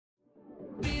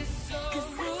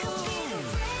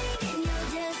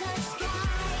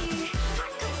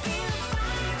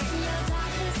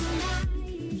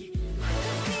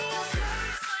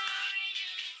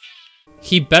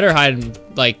He better hide in,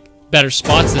 like, better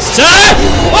spots this time.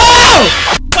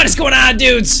 Whoa! What is going on,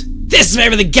 dudes? This is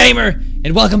VaporTheGamer,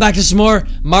 and welcome back to some more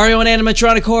Mario and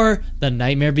Animatronic Horror, The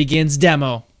Nightmare Begins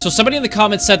demo. So somebody in the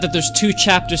comments said that there's 2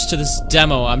 chapters to this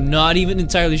demo. I'm not even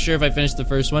entirely sure if I finished the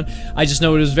first one. I just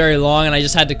know it was very long, and I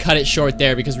just had to cut it short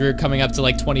there because we were coming up to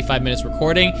like 25 minutes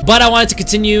recording. But I wanted to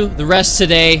continue the rest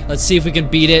today. Let's see if we can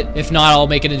beat it. If not, I'll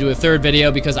make it into a 3rd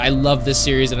video because I love this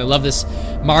series, and I love this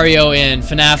Mario and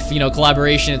FNAF, you know,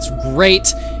 collaboration. It's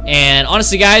great. And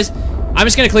honestly, guys, I'm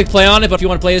just gonna click play on it, but if you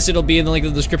want to play this, it'll be in the link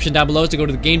in the description down below to go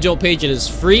to the Game Jolt page. It is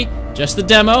free, just the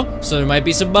demo, so there might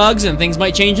be some bugs and things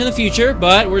might change in the future,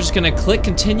 but we're just gonna click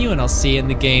continue and I'll see you in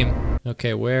the game.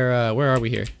 Okay, where are we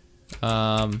here?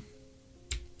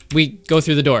 We go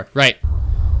through the door, right.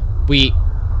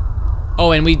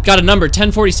 Oh, and we got a number,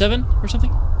 1047 or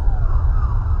something?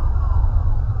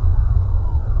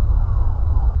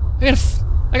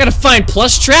 I gotta find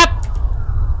PLUSHTRAP?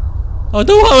 Oh,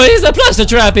 no, where's the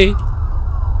PLUSHTRAP?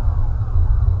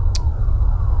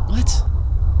 What?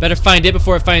 Better find it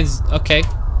before it finds... Okay.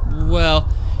 Well,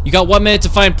 you got 1 minute to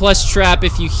find PLUSHTRAP.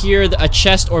 If you hear a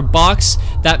chest or box,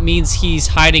 that means he's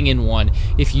hiding in one.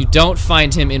 If you don't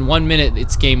find him in 1 minute,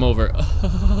 it's game over.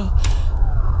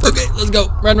 Okay, let's go.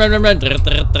 Run, run, run, run.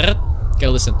 Gotta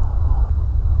listen.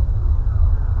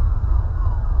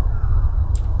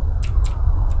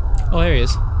 Oh, there he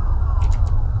is.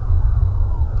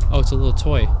 Oh, it's a little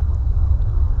toy.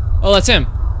 Oh, that's him.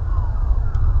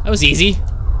 That was easy.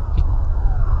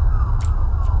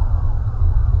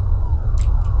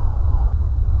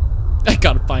 I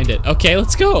gotta find it. Okay,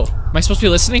 let's go. Am I supposed to be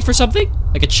listening for something?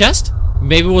 Like a chest?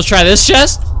 Maybe we'll try this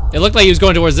chest? It looked like he was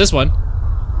going towards this one.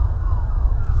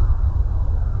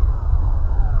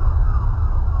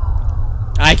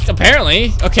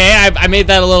 Apparently. Okay, I made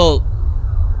that a little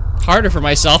harder for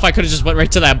myself. I could've just went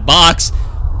right to that box.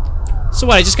 So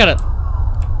what, I just gotta...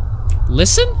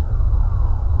 listen?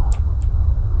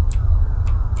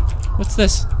 What's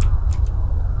this?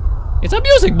 It's a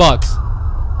music box.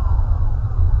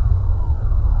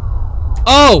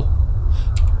 Oh!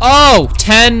 Oh!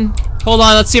 10... Hold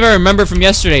on, let's see if I remember from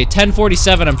yesterday.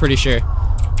 1047, I'm pretty sure.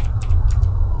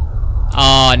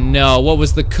 Oh no, what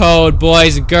was the code,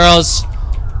 boys and girls?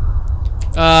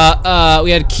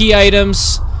 We had key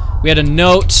items. We had a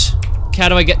note. How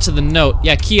do I get to the note?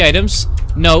 Yeah, key items.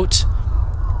 Note.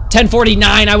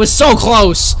 1049, I was so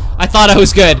close! I thought I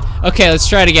was good. Okay, let's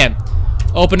try it again.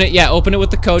 Open it, yeah, open it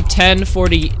with the code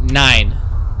 1049.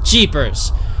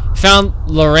 Jeepers. Found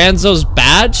Lorenzo's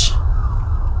badge?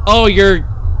 Oh, you're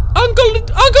Uncle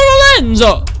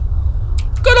Lorenzo!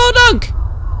 Good old Unc!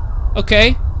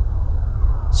 Okay.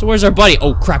 So where's our buddy?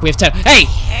 Oh crap, we have 10. Hey!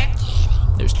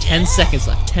 There's 10 seconds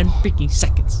left. 10 freaking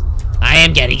seconds. I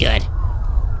am getting good.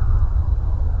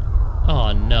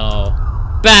 Oh no.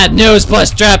 Bad news,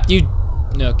 PLUSHTRAP! You...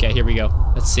 Okay, here we go.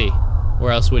 Let's see.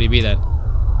 Where else would he be then?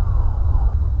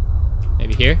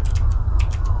 Maybe here?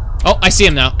 Oh, I see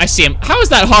him now. I see him. How is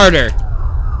that harder?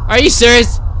 Are you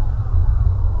serious?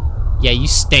 Yeah, you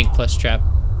stink, PLUSHTRAP.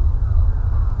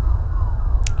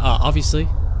 Obviously.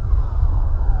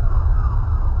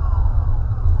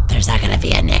 There's not gonna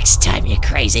be a next time, you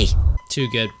crazy. Too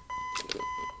good.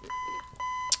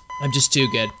 I'm just too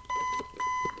good.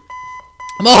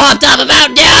 I'm all hopped up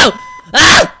about now!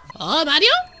 Ah! Oh, Mario?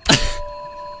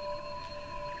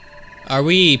 Are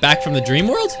we back from the dream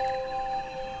world?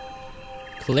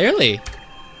 Clearly.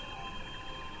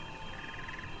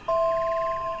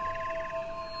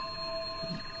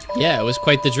 Yeah, it was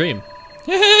quite the dream.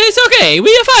 It's okay,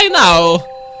 we are fine now.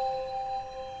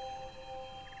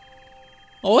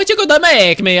 Oh, you gonna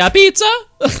make me a pizza?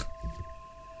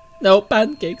 No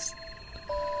pancakes.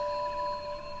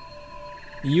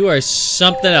 You are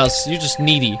something else. You're just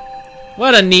needy.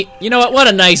 What a neat... You know what? What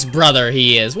a nice brother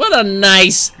he is. What a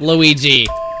nice Luigi.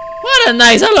 What a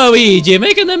nice Luigi.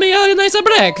 Making me a nice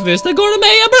breakfast. A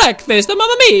gourmet breakfast.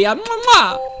 Mamma mia.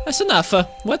 Mwah. That's enough.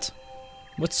 What?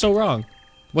 What's so wrong?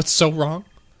 What's so wrong?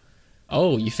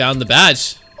 Oh, you found the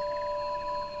badge.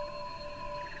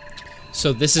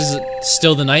 So this is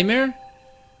still the nightmare?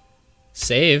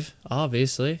 Save,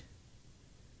 obviously.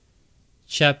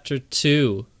 Chapter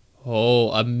 2. Oh,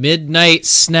 a midnight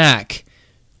snack.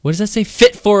 What does that say?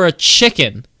 Fit for a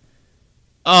chicken.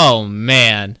 Oh,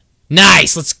 man.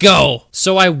 Nice, let's go.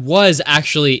 So I was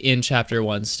actually in chapter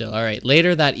 1 still. All right,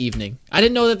 later that evening. I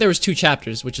didn't know that there was 2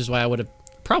 chapters, which is why I would have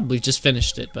probably just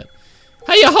finished it, but...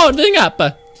 How you holding up?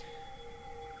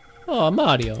 Oh,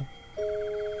 Mario.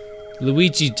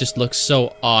 Luigi just looks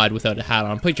so odd without a hat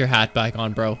on. Put your hat back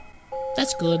on, bro.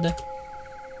 That's good.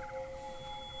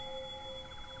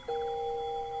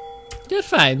 You're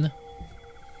fine.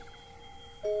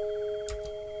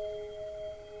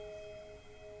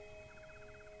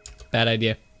 Bad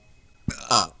idea.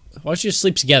 Why don't you just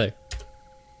sleep together?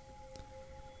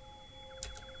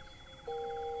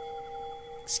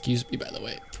 Excuse me, by the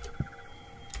way.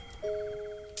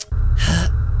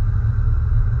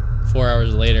 4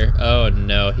 hours later. Oh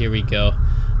no, here we go.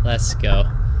 Let's go.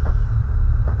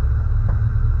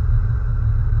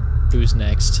 Who's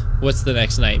next? What's the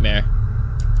next nightmare?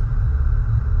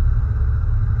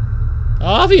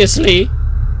 Obviously!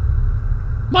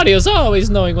 Mario's always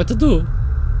knowing what to do.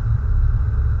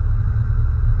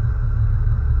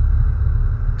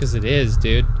 Because it is,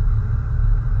 dude.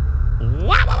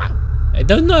 I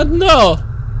do not know.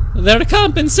 They're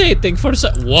compensating for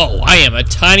whoa, I am a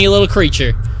tiny little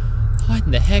creature. What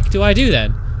in the heck do I do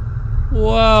then?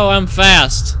 Whoa, I'm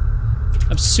fast.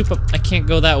 I'm super. I can't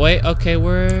go that way. Okay,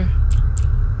 where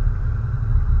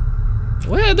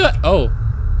do I? Oh.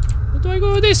 Where do I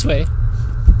go this way?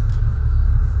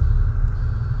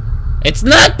 It's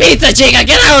not Pizza Chica!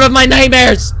 Get out of my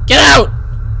nightmares! Get out!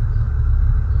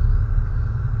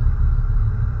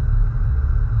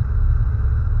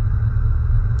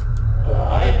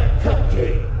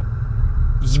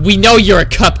 We know you're a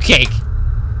cupcake.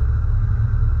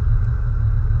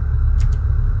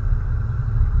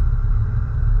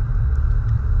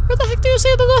 Where the heck do you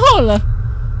see the hole? I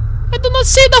do not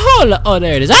see the hole. Oh,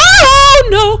 there it is. Oh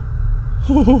no!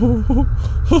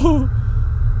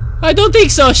 I don't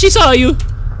think so. She saw you.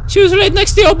 She was right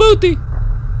next to your booty.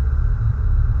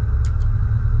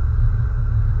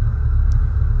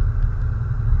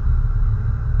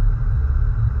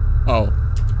 Oh.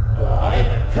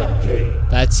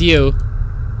 That's you.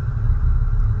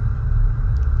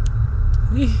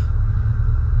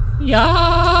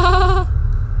 Yeah.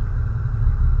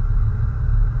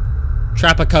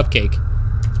 Trap a cupcake.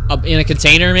 In a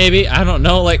container, maybe? I don't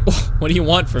know. Like, what do you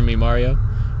want from me, Mario?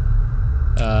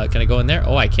 Can I go in there?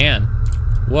 Oh, I can.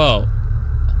 Whoa.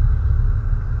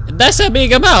 That's a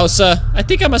big mouse. I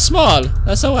think I'm a small.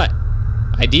 That's a what?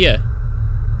 Idea.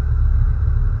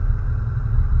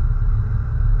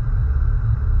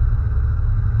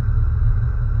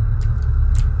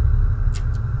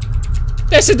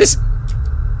 This.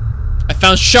 I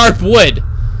found sharp wood.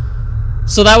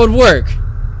 So that would work.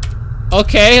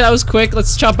 Okay, that was quick.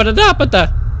 Let's chop it up at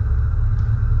the.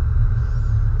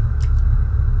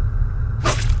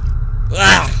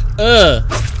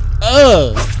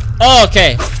 Oh,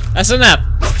 okay. That's enough.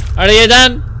 Are you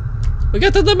done? We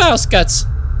got to the mouse guts.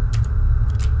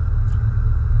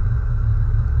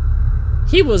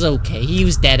 He was okay. He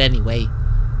was dead anyway.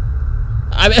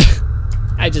 I mean,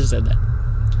 I just said that.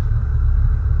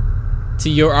 To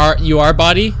your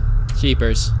body?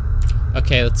 Jeepers.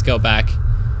 Okay, let's go back.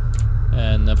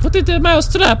 And put it in the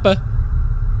mouse trap.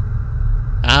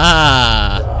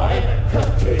 Ah.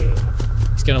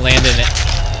 He's gonna land in it.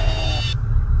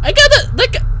 I got it!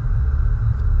 Like,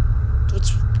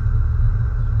 what's...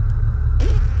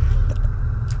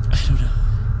 I don't know.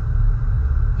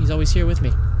 He's always here with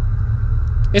me.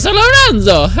 It's a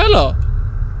Lorenzo! Hello!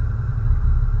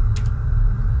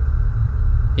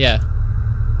 Yeah.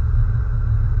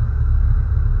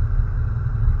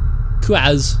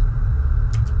 Quaz.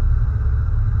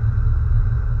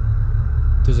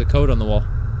 There's a code on the wall.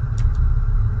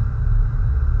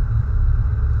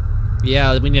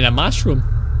 Yeah, we need a mushroom.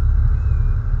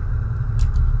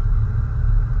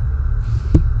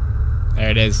 There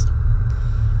it is.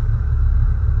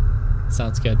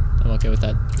 Sounds good. I'm okay with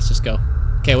that. Let's just go.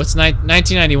 Okay, what's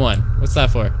 1991? What's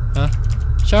that for? Huh?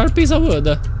 Sharp piece of wood.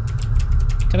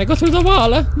 Can I go through the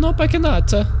wall? Nope, I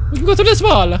cannot. We can go through this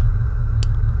wall.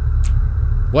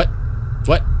 What?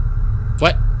 What?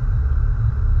 What?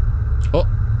 Oh.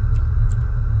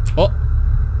 Oh.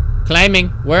 Climbing.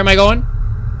 Where am I going?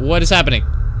 What is happening?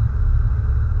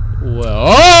 Whoa.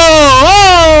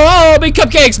 Oh, big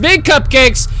cupcakes, big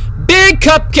cupcakes, big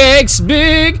cupcakes,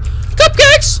 big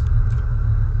cupcakes.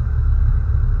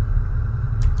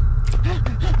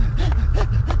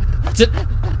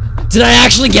 Did I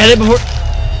actually get it before?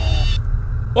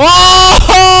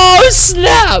 Oh,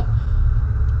 snap.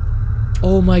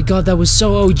 Oh my god, that was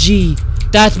so OG.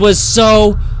 That was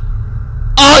so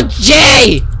OG.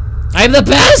 I'm the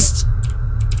best.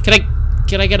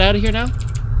 Can I get out of here now?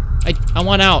 I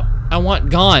want out. I want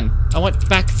gone. I want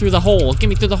back through the hole. Get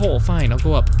me through the hole. Fine, I'll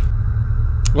go up.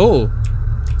 Oh.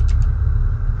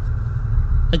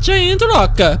 A giant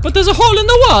rock, but there's a hole in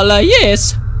the wall,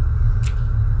 yes.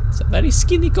 It's a very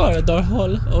skinny corridor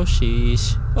hole. Oh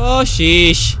sheesh. Oh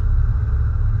sheesh.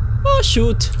 Oh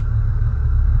shoot.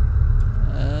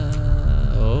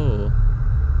 Oh.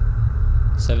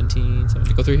 17.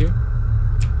 Go through here.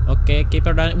 Okay, keep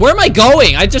it running. Where am I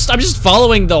going? I'm just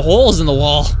following the holes in the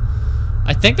wall.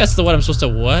 I think that's the one I'm supposed to.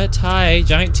 What? Hi,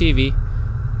 giant TV.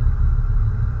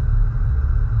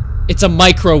 It's a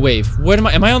microwave. What am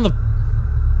I? Am I on the?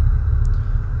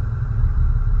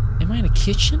 Am I in a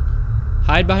kitchen?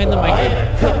 Hide behind the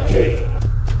microwave.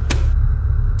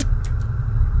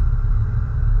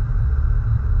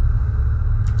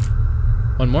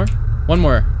 One more? One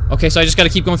more. Okay, so I just gotta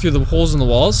keep going through the holes in the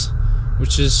walls,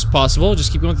 which is possible.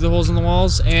 Just keep going through the holes in the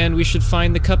walls, and we should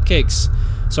find the cupcakes.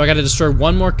 So I gotta destroy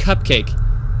one more cupcake.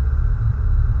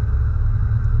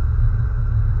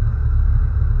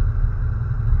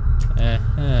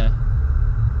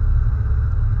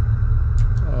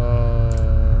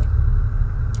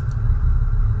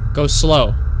 Go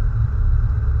slow.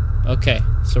 Okay,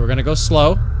 so we're gonna go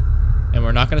slow, and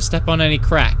we're not gonna step on any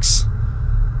cracks.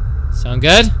 Sound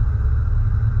good?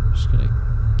 Just gonna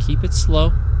keep it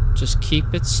slow. Just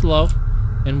keep it slow,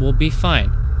 and we'll be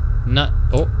fine. Not.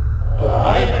 Oh.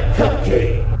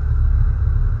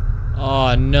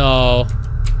 Oh no.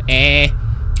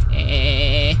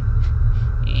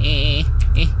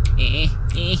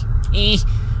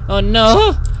 Oh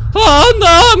no. Oh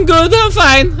no, I'm good, I'm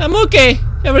fine, I'm okay.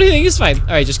 Everything is fine.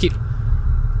 Alright, just keep.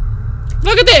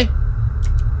 Look at it!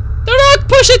 The rock,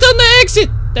 push it on the exit!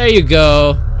 There you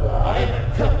go.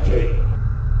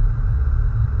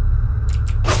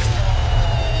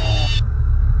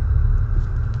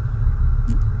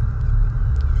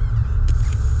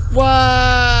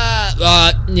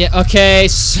 What? Yeah, okay.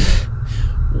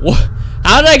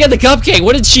 How did I get the cupcake?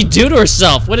 What did she do to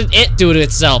herself? What did it do to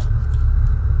itself?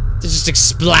 Did it just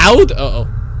explode? Uh-oh.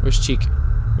 Where's Cheek?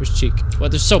 Where's Cheek?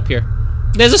 What? There's soap here.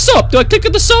 There's a soap. Do I click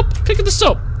at the soap? Click at the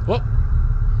soap. What?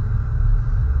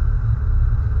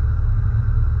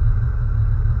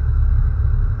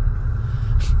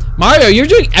 Mario, you're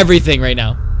doing everything right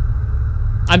now.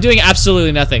 I'm doing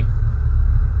absolutely nothing.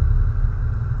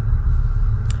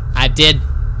 I did.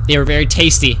 They were very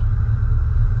tasty.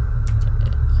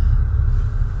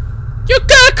 You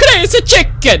got crazy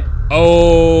chicken.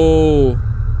 Oh,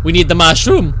 we need the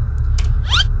mushroom.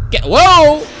 Get.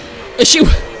 Whoa. Is she?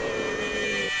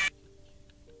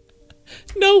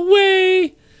 No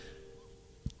way.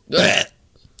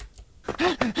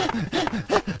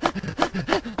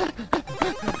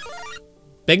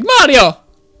 Big Mario.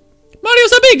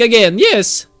 Mario's a big again.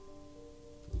 Yes.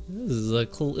 This is a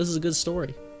cool. This is a good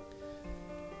story.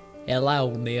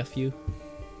 Hello, nephew.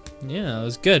 Yeah, it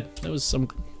was good. That was some.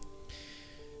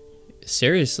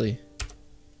 Seriously.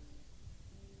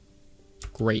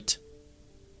 Great.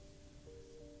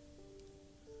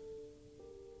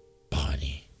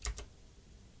 Bonnie.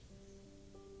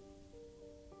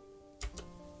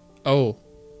 Oh.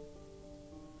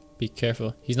 Be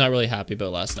careful. He's not really happy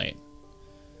about last night.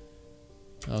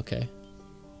 Okay.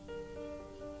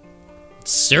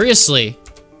 Seriously?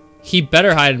 He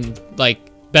better hide in, like,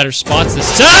 better spots this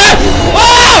time.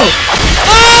 Oh!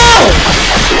 Oh!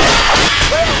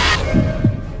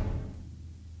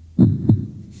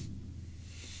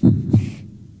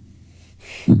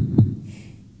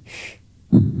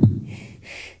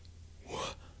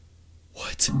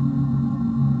 What?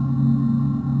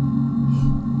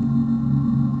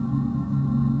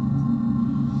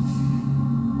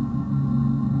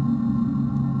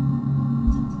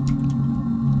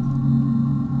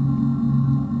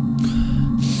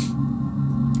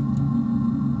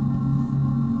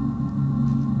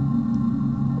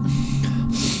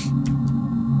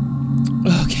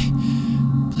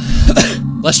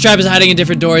 PLUSHTRAP is hiding in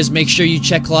different doors. Make sure you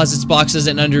check closets, boxes,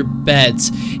 and under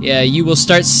beds. Yeah, you will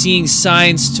start seeing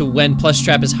signs to when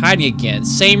PLUSHTRAP is hiding again.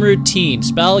 Same routine.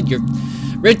 Spell your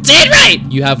routine right!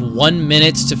 You have 1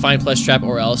 minute to find PLUSHTRAP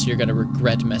or else you're gonna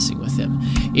regret messing with him.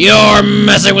 You're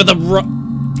messing with the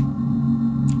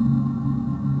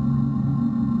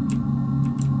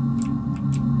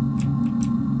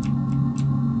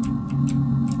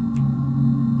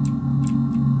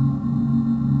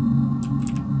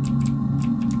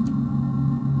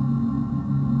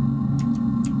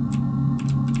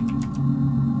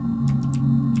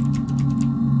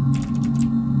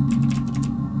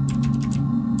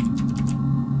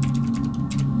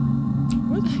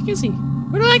is he?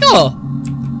 Where did I go?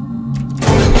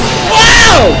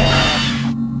 Wow!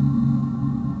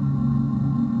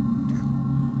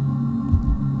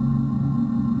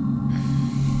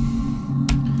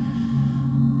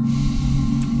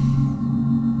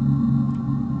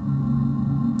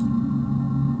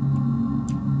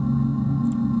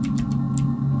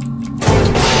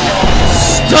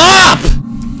 Stop!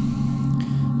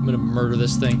 I'm gonna murder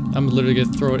this thing. I'm literally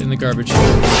gonna throw it in the garbage.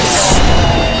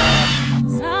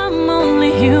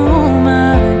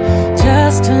 Human,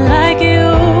 just like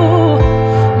you,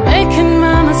 making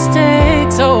my mistakes.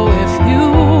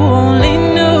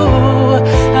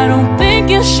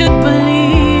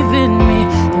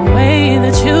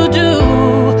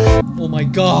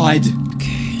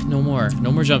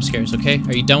 more jump scares, okay?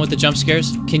 Are you done with the jump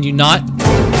scares? Can you not? Okay,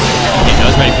 I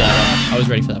was ready for that one. I was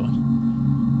ready for that one.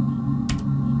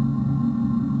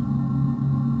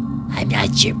 I'm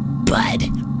not your bud.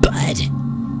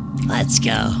 Let's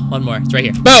go. One more. It's right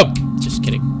here. Boom! Just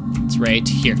kidding. It's right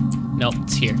here. Nope,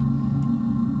 it's here.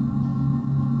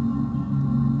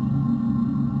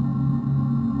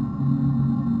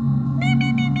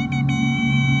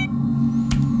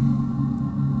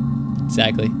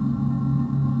 Exactly.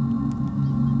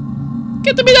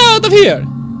 Get me out of here!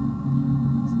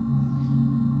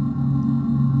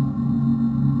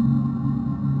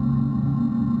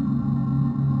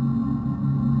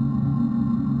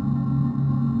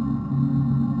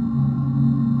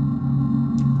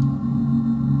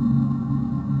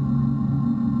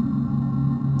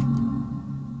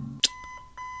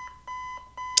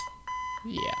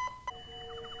 Yeah.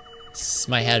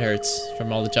 My head hurts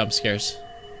from all the jump scares.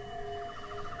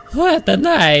 What a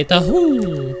night!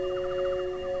 Ahoo!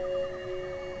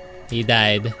 He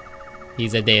died.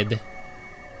 He's a dead.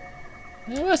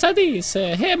 What's this?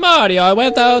 Hey Mario, I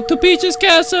went out to Peach's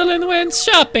castle and went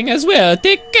shopping as well.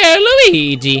 Take care,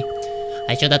 Luigi.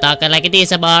 I should have talked like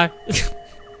this, bar.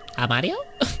 Mario?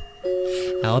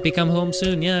 I hope you come home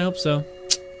soon. Yeah, I hope so.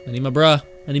 I need my bruh.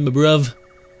 I need my bruv.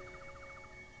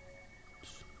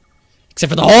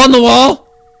 Except for the hole in the wall.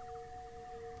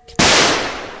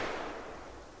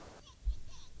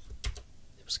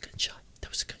 That was a gunshot. That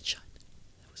was a gunshot.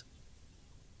 That was.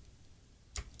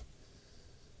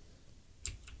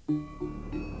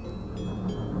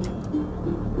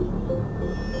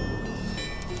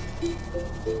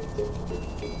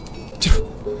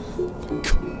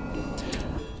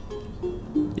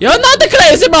 You're not the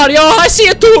crazy Mario. I see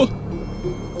it too.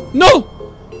 No.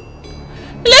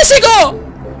 Let's go.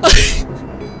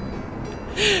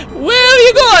 Where are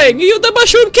you going? You the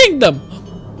Mushroom Kingdom.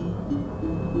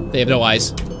 They have no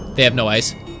eyes. They have no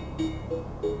eyes.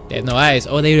 They have no eyes.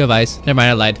 Oh, they do have eyes. Never mind,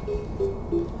 I lied. I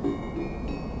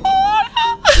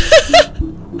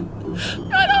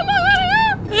don't know where I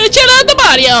am. Chill out the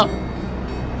Mario.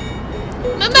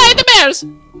 The nightmares.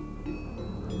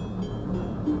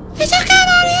 It's okay,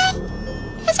 Mario.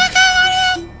 It's okay,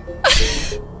 Mario.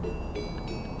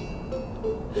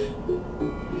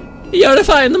 You're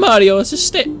fine, the Mario. Let's just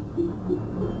stay.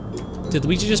 Did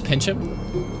Luigi just pinch him?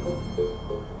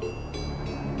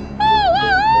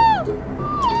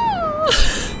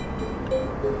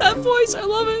 That voice, I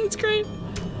love it. It's great.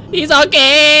 He's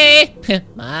okay.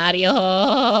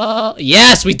 Mario.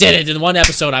 Yes, we did it in one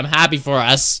episode. I'm happy for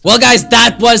us. Well, guys,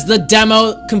 that was the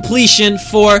demo completion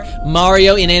for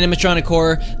Mario in Animatronic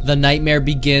Horror, The Nightmare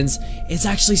Begins. It's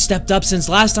actually stepped up since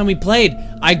last time we played.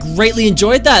 I greatly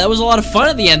enjoyed that. That was a lot of fun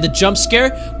at the end. The jump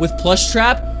scare with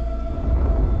PLUSHTRAP.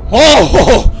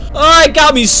 Oh, it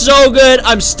got me so good.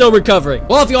 I'm still recovering.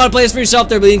 Well, if you want to play this for yourself,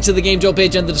 there'll be links to the game Joe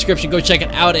page in the description. Go check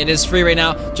it out. It is free right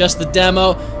now. Just the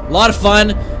demo. A lot of fun.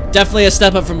 Definitely a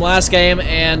step up from last game,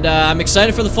 and I'm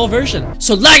excited for the full version.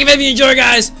 So like if you enjoy,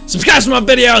 guys. Subscribe to my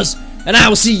videos, and I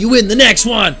will see you in the next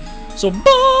one. So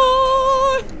bye.